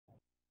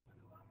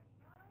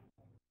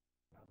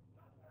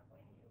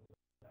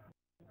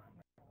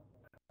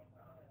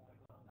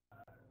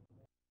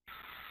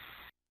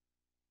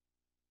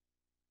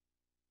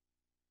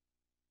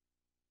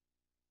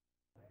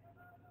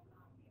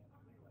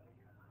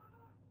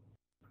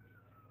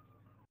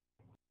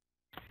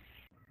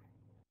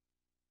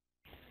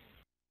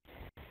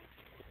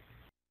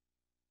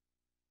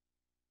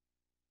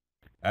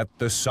At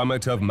the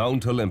summit of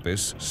Mount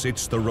Olympus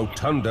sits the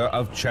Rotunda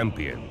of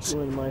Champions.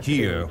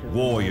 Here,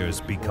 warriors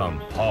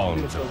become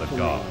pawns of the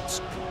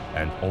gods,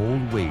 and all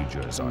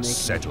wagers are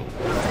settled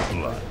with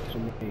blood.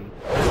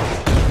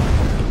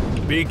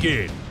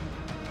 Begin!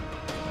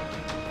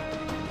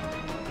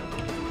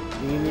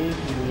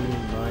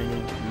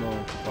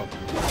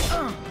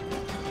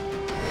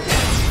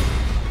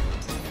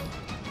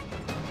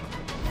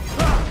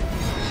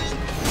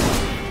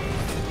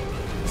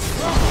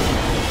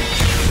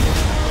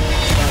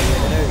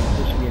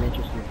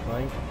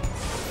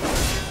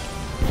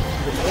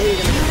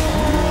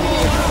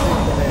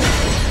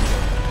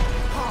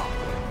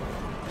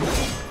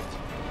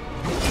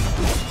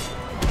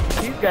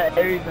 He's got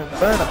Ares and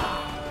Burner.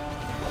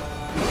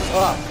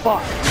 Oh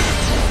fuck!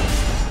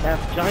 That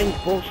giant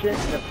bullshit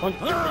that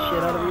punches the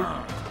shit out of you.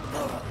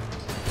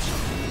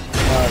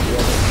 Oh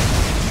yeah.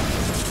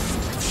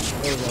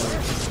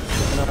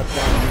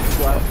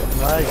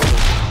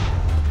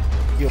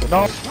 No,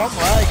 I'm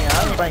lagging.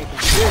 I'm playing some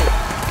shit.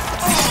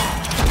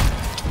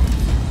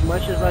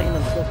 Much as lagging,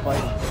 I'm still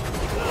fighting.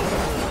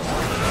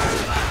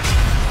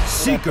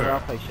 Seeker! I'll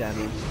play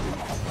Shadow.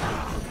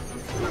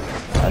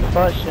 I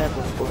fought Shadow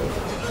before.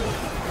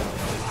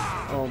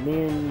 Oh, me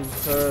and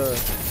her.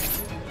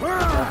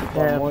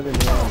 Yeah, more than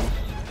once.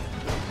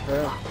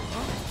 Her?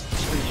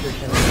 Pretty sure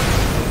Shadow.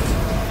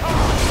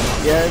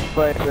 Yes,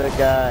 but the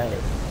guy.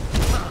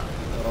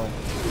 Oh.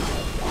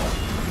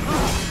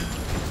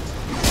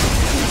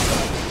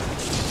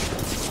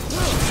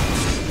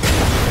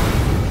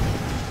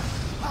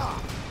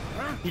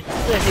 You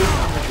said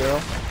Hades is a girl.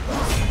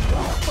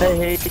 Hey,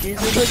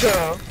 Hades is a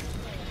girl.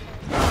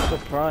 I'm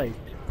surprised.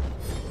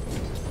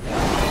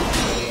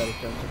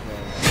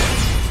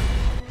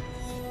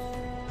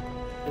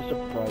 It's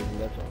surprising,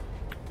 that's all.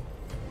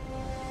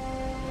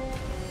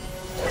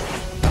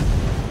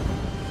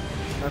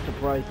 Not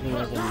surprising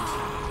as in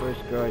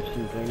first girl I've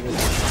seen playing this.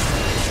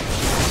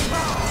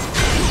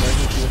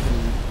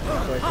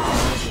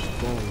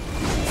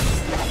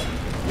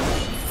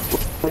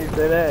 Please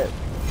say that.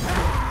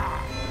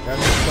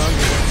 That's the song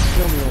that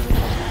kill me over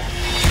here.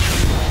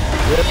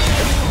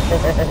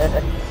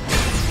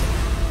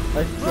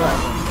 Let's try.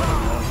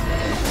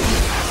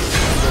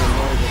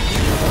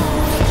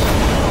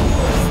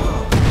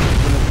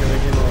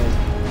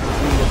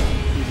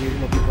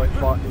 People I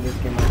fought in this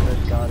game, I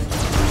first got it.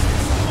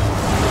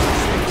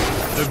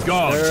 The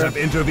gods have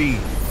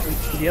intervened.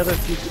 The other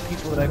few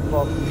people that I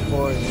fought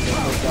before, and they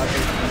got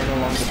this, are no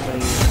longer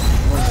playing.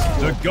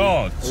 The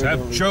gods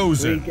have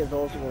chosen. League is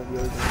also going to be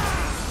over.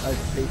 I've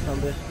faced on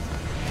this.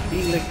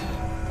 Felix,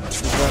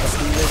 we got a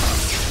Felix.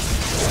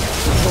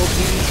 This whole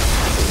team.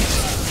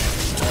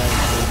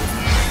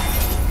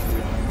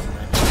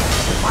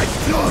 My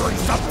fury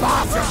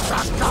surpasses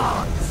the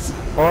gods!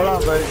 Hold on,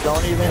 buddy,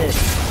 don't even hit.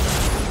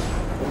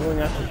 I'm going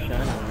after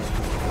Shannon.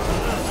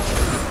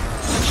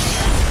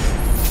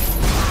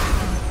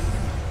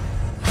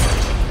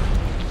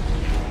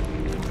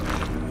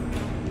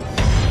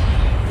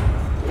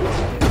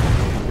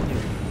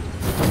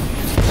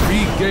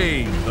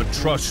 Regain the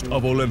trust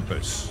of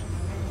Olympus.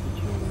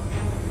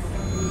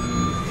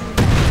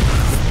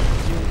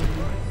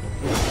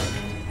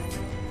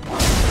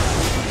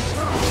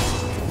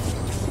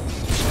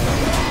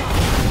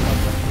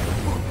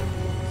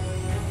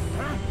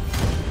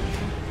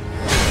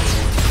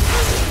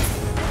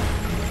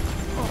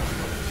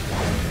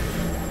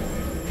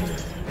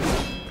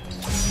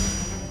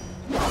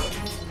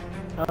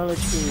 I'll let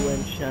you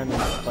and Shannon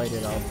fight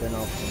it out, then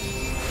I'll play.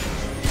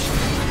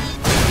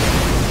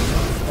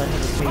 I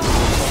have to pay the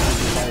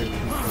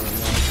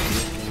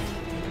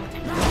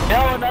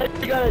now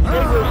you gotta dig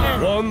her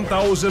in.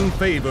 1,000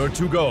 favor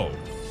to go.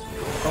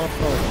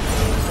 Also,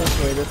 don't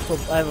worry,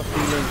 I have a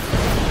feeling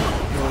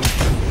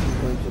he's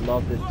going to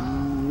love this.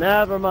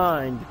 Never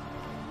mind.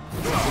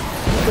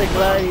 It's a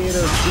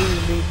gladiator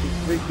being me to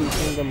freaking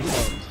Kingdom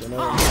Hearts, you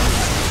know?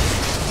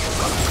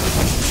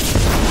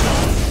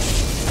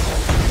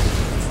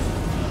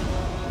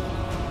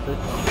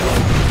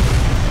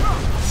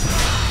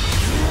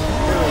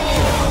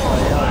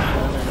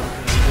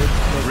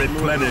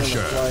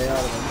 Replenisher.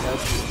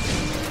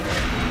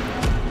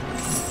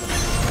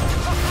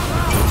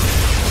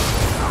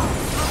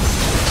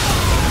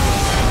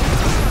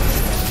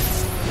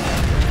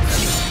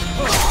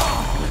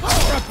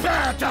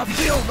 Prepare to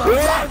feel the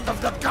wrath of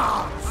the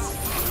gods!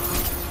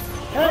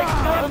 Hey,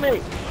 cover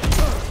me!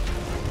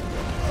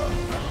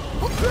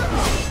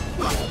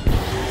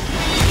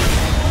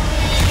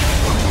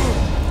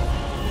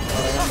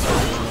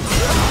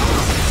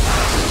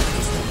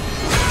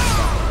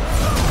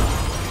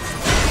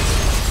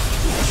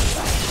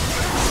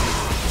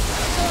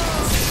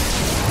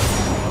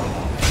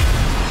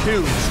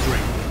 Kill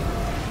streak.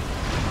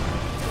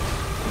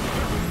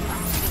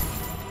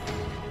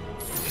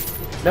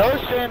 No,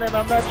 Shannon,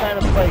 I'm not trying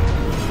to fight.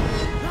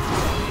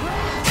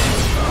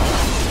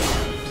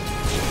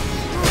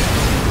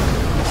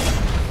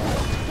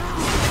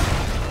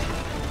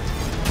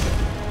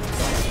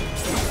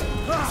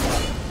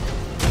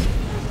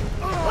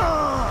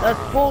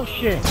 That's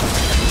bullshit.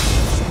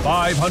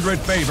 500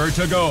 favor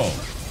to go.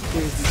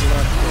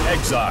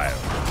 Exile.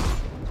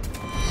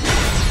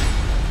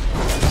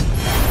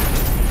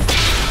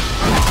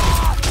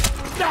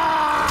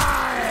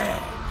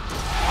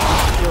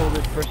 Kill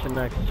this person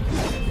next.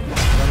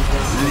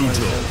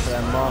 Brutal.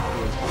 That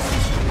mafia.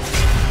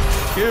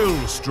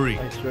 Kill streak.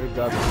 I swear to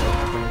God, this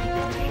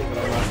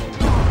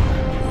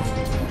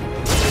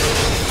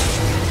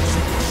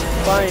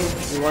fine,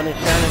 we want a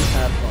Shannon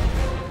have fun.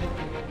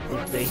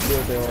 If they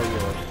heal, they're all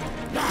yours.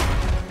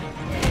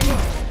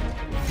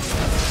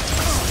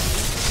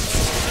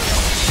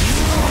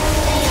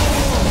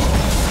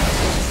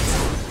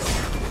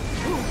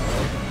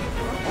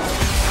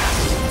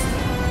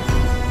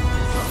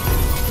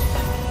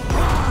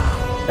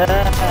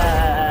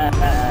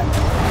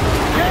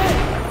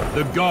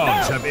 The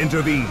gods have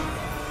intervened.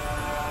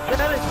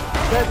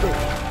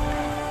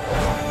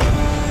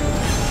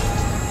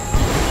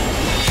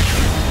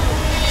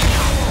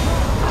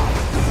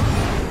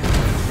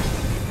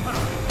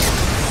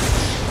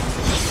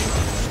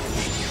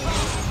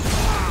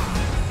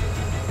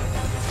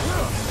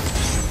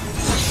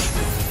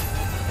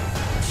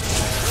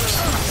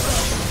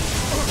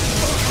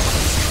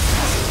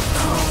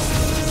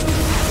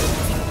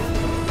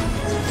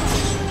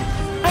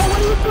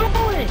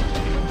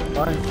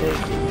 I'm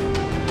taking.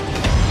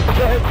 I'm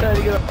trying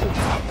to get up.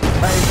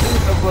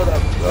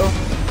 Bro.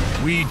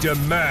 We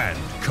demand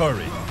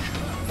courage.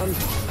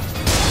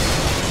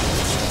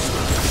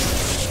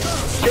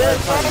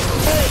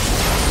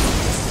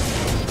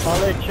 I'll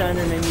let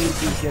China and you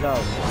get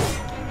out.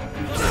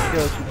 You should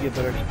kill to get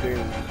better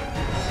experience.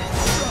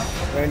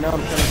 Right now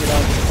I'm trying to get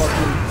out of the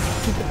fucking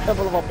stupid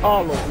temple of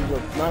Apollo.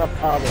 Not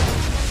Apollo.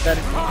 That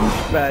is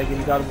douchebag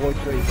in God of War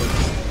 3.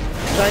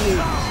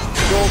 Chinese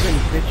golden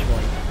bitch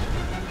one.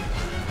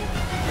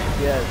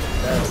 Yes,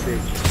 that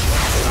bitch.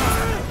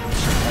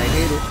 I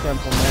hate this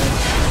temple, man.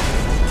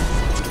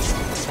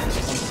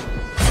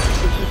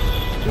 It's just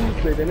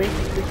stupid. It makes me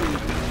freaking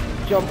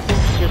jump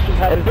hoops just to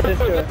have a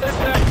sister.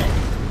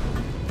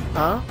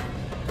 Huh?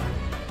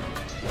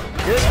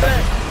 Get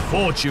back!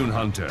 Fortune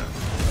hunter.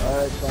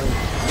 Alright, fine.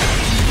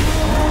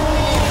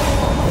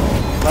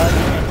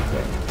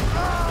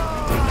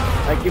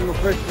 I give him a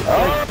first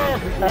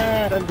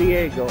San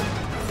Diego.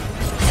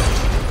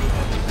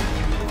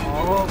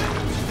 Oh.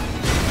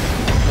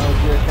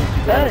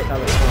 Hey.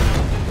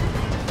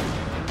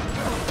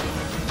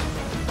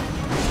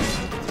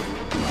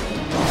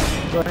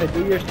 Go ahead, do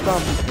your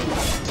stomping thing.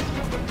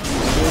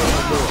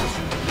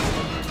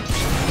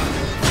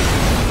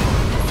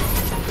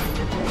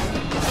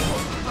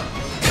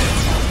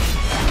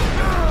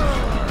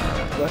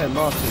 Go ahead,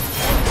 Mossy.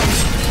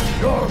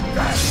 Your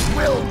death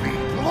will be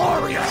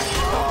glorious!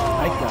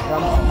 I got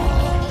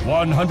him.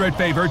 100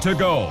 favor to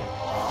go.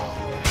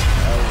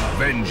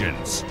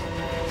 Vengeance.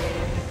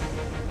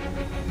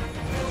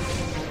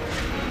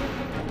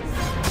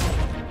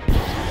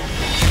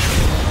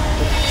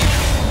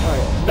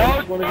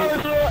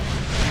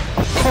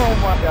 Oh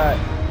my God!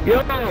 Yo!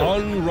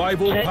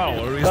 Unrivaled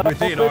power is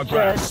within our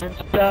grasp.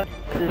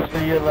 This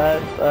for your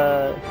last.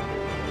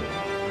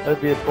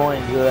 That'd be a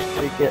point. You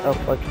actually get a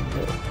fucking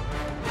kill.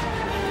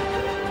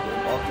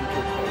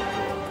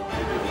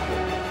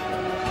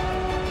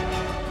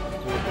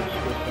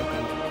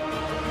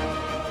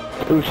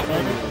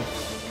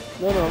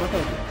 No, I'm not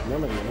gonna. No.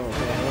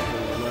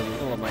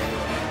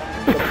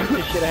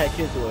 This shit I had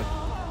kids with.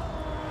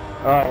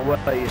 Oh, what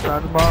are you,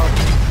 son, mom?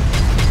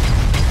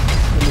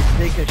 Let me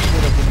take a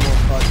shit up with more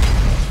fucking.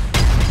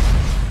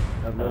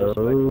 I've no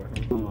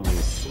respect for him.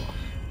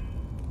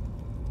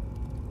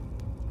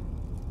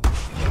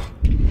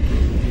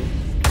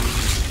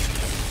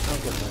 I'll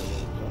get my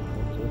little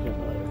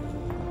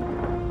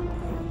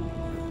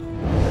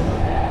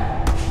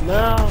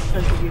now, I'm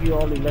trying to give you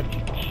all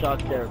electric shock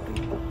therapy.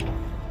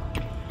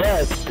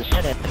 Yeah, it's the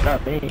shit, it's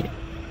not me.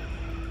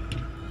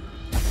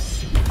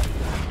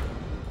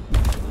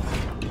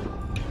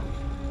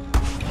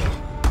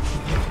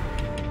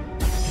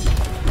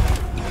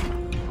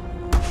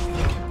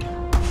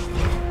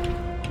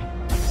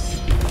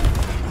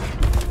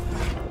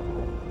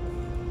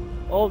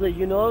 Oh,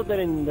 you know that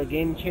in the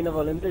game Chain of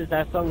Olympus,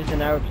 that song is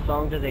an Arab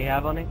song that they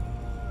have on it?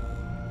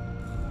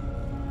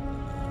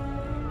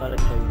 I'll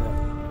tell you that.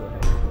 Go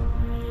ahead.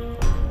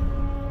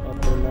 I'll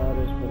put an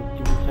artist, but if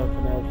you can tell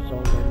an Arab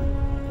song,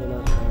 then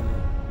that's fine.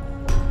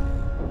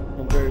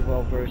 I'm very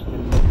well versed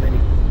in many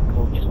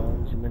culture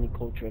songs and many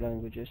cultural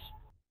languages.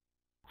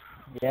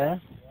 Yeah?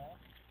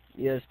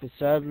 Yes, but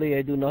sadly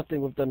I do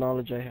nothing with the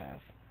knowledge I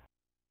have.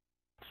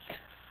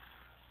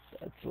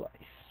 That's life.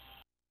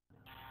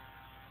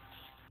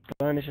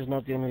 Spanish is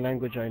not the only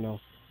language I know.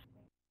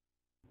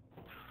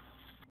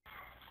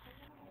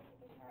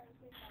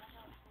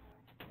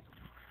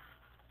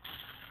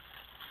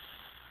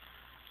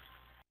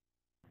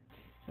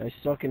 I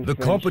suck in The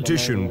French,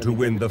 competition to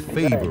win the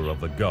favor of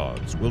the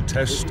gods will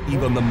test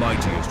even the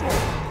mightiest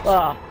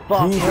warriors.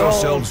 Prove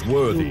yourselves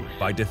worthy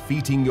by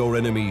defeating your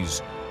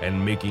enemies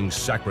and making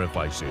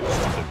sacrifices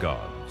to the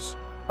gods.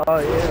 Oh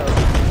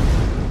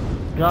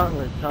yeah.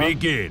 Gauntlets, huh?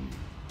 Begin.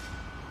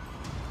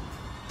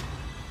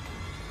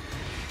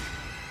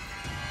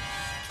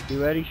 You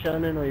ready,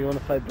 Shannon, or you want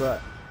to fight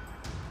Brat?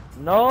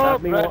 No,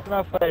 Brat's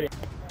not fighting.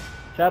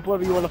 Tap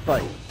whoever you want to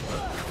fight.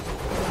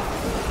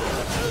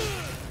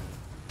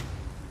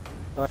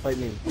 Alright, fight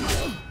me.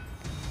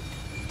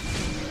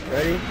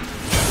 Ready?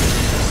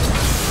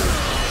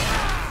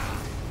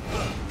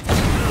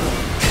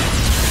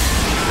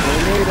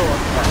 Tornado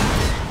attack.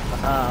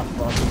 Ah,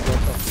 fuck, he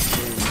goes off the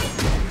screen.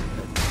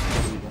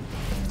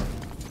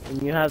 And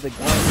you have the gun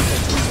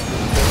that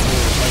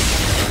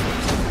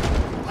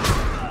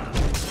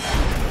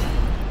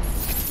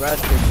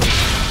Brat's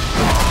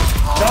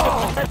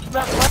No, that's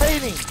not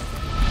fighting!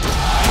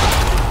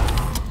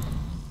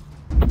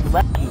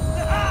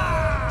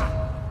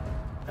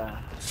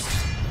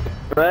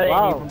 Right,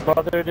 wow. even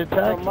bothered to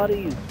attack.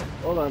 Somebody,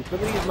 hold on,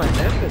 somebody use my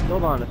Memphis.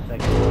 Hold on a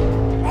second.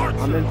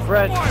 I'm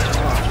impressed.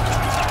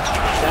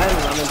 Daddy,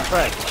 I'm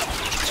impressed.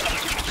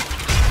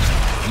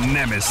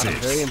 Nemesis. I'm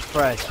very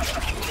impressed.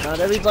 Not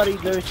everybody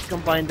there's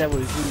combined that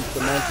would use the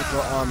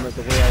manticore armor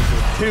the way I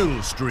do.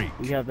 Kill streak.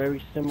 We have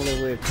very similar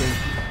way of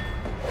thinking.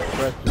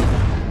 Impressive.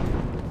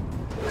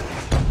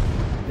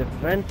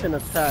 Defense and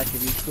attack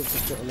if you equip a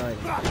certain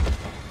item.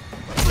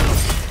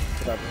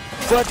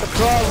 But the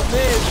problem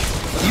is,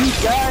 you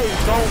guys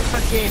don't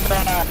fucking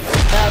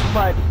have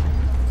much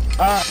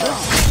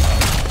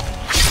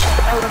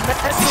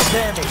elemental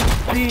damage.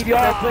 See,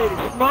 y'all played it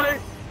smart.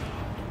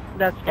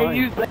 That's fine. And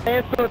use the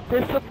answer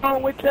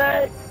discipline with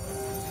that.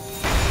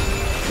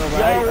 So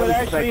Y'all would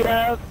actually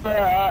have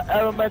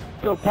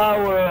elemental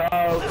power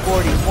of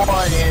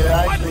 41 and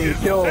actually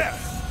kill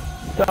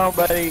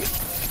somebody.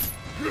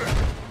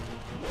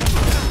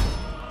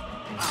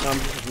 I'm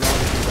just not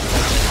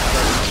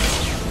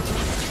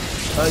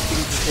fighting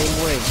the same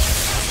way.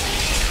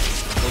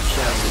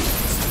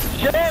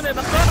 Shannon, I'm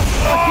not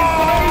fucking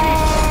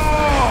fighting!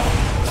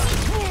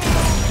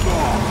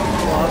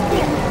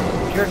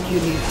 Jerk you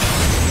need.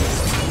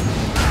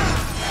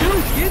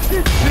 Dude, get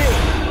this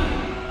bitch!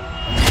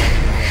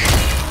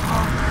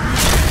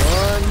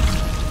 1,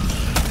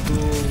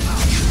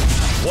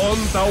 2,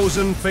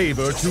 1,000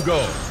 favor to go.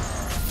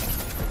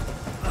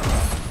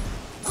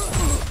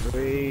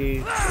 3,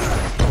 4.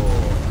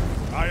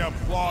 I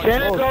applaud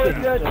Shannon's Oh, always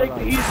shit, gonna so take long.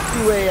 the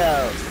easy way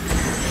out.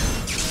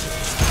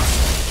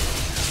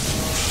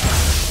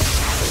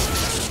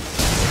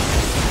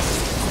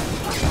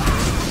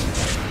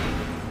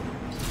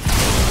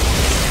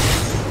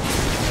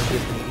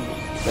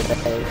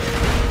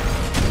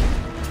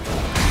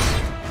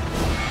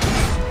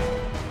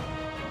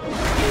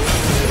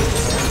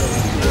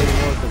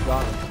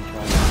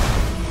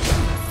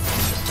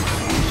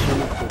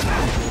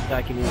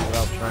 Attacking me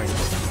without trying.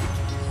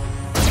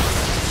 I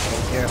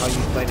don't care how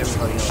you fight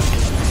everybody else.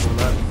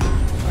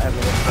 I have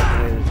no respect for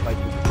the way this fight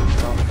is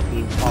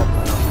being fought by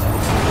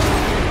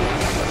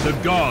outside. The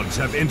gods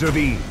have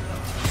intervened.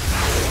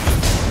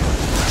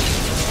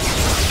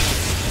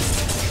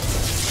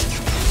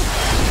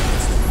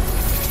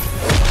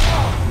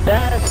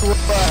 That's what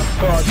I'm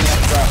talking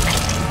about.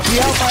 See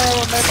how my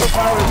elemental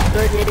power is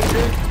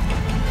 38?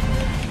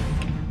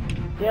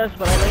 Yes,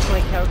 but I like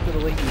my character the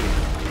way he is.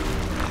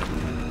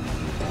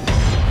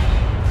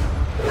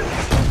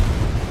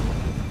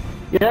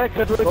 Yeah,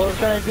 because what you're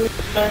trying to do is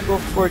trying to go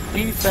for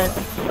defense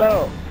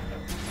itself.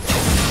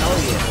 Hell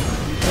yeah.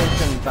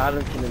 Defense and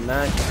balancing the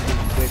match is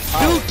great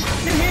power. Dude,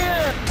 get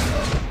here!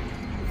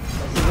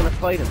 You're gonna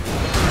fight him.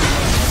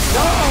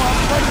 No, I'm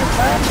fighting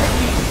back.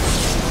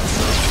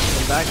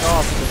 And back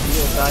off because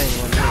he'll die in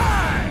 1 minute.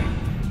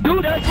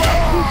 Dude, that's why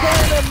I'm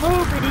trying to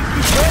move and he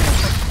keeps running.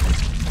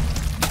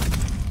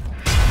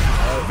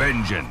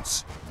 Vengeance.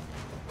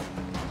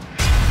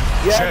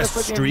 Yeah, Chest the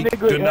fucking streak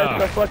nigga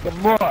denied. has a fucking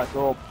moth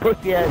or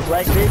pussy ass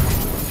like this.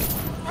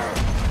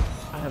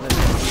 I have an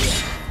idea.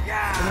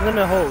 I'm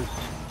gonna host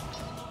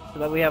so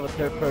that we have a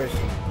third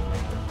person.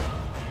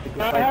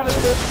 I have a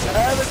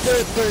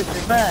third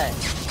person, man.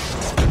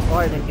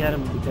 Alright, then get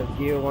him because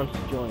Gear wants to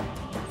join.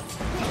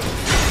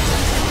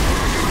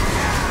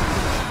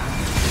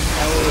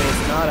 Oh, if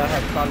not, I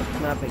have Solid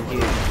Snap and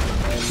Gear.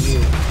 And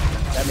you.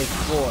 That makes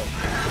 4.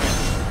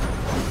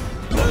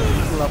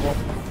 Level.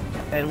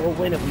 And we'll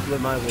win if we do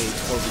it my way.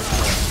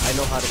 I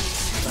know how to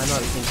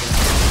think.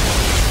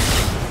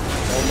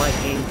 All my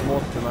games,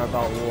 most of them are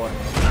about war.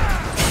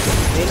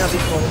 May not be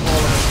all of them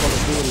Call of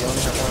Duty. I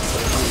only have one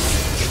Call of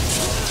Duty.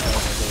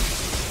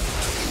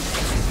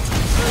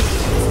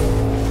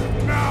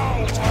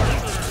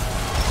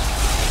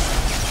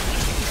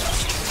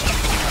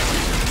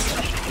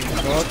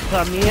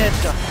 Otra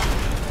mierda.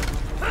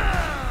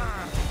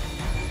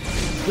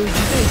 Dude, you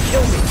didn't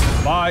kill me.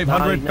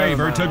 500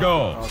 favor to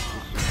go.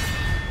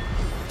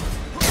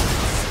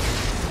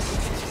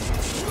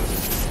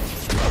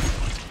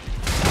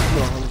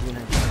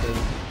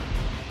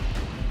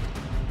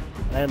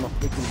 I am a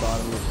freaking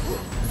bottomless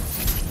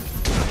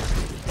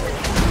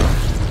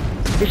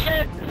pit.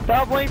 Shit,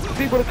 stop waiting for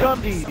people to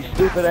come to you, you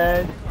stupid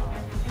ass.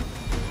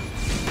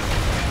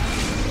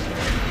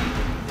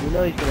 You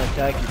know he's gonna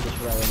attack you just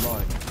for that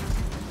remark.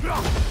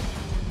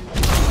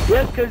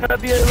 Yes, because I'll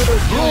be a little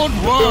Good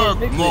work,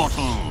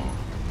 mortal.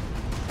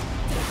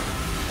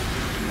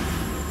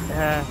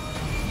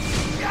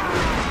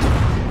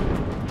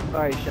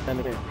 Alright, shut down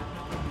here.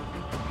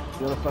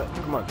 You wanna fight?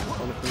 Come on. I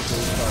wanna finish where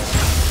you start.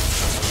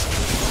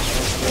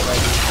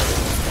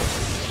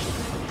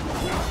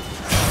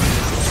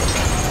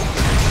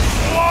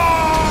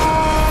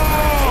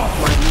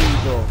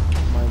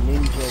 My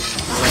ninja,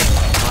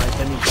 my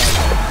demigod.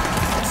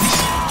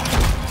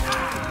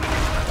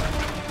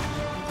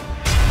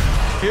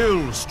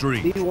 Kill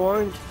streak. Be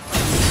warned.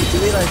 You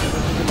realize this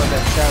is my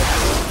best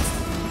character.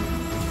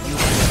 You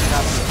can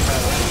tap the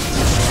character.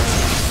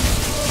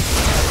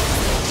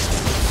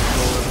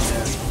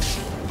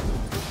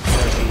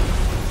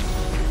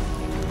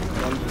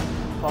 I'm just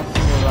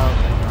fucking around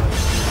right now.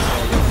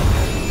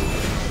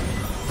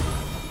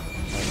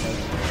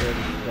 That's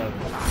 37.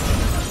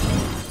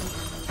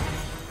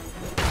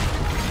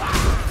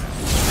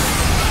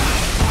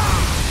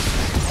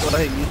 Go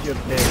ahead, use your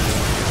pig.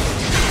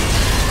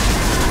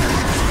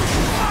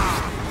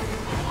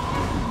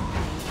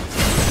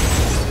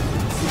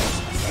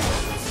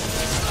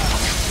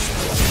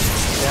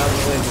 Down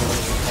the way,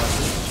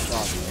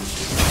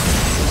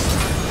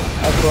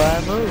 that's why I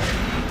moved.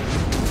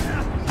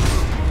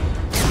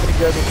 Pretty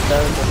good with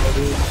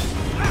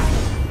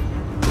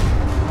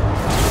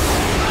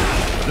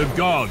The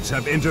gods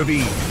have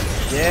intervened.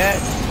 yeah,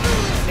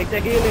 take the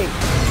healing.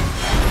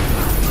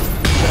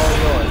 It's all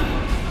yours.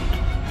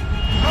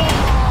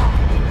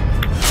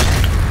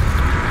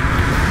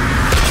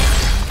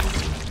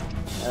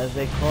 As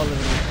they call it in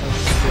the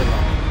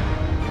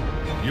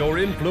country. Your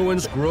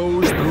influence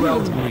grows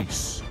throughout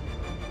Greece.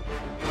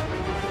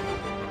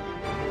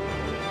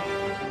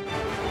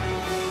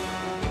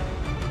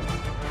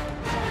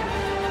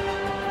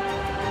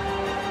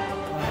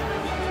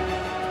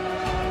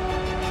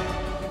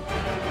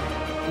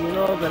 You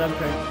know that I'm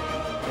trying.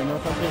 You know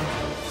something?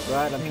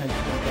 Right, I'm trying to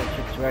make that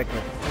chick's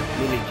record.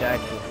 Millie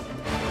Jackson.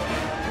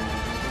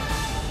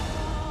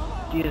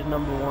 She is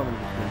 #1 in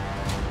this game.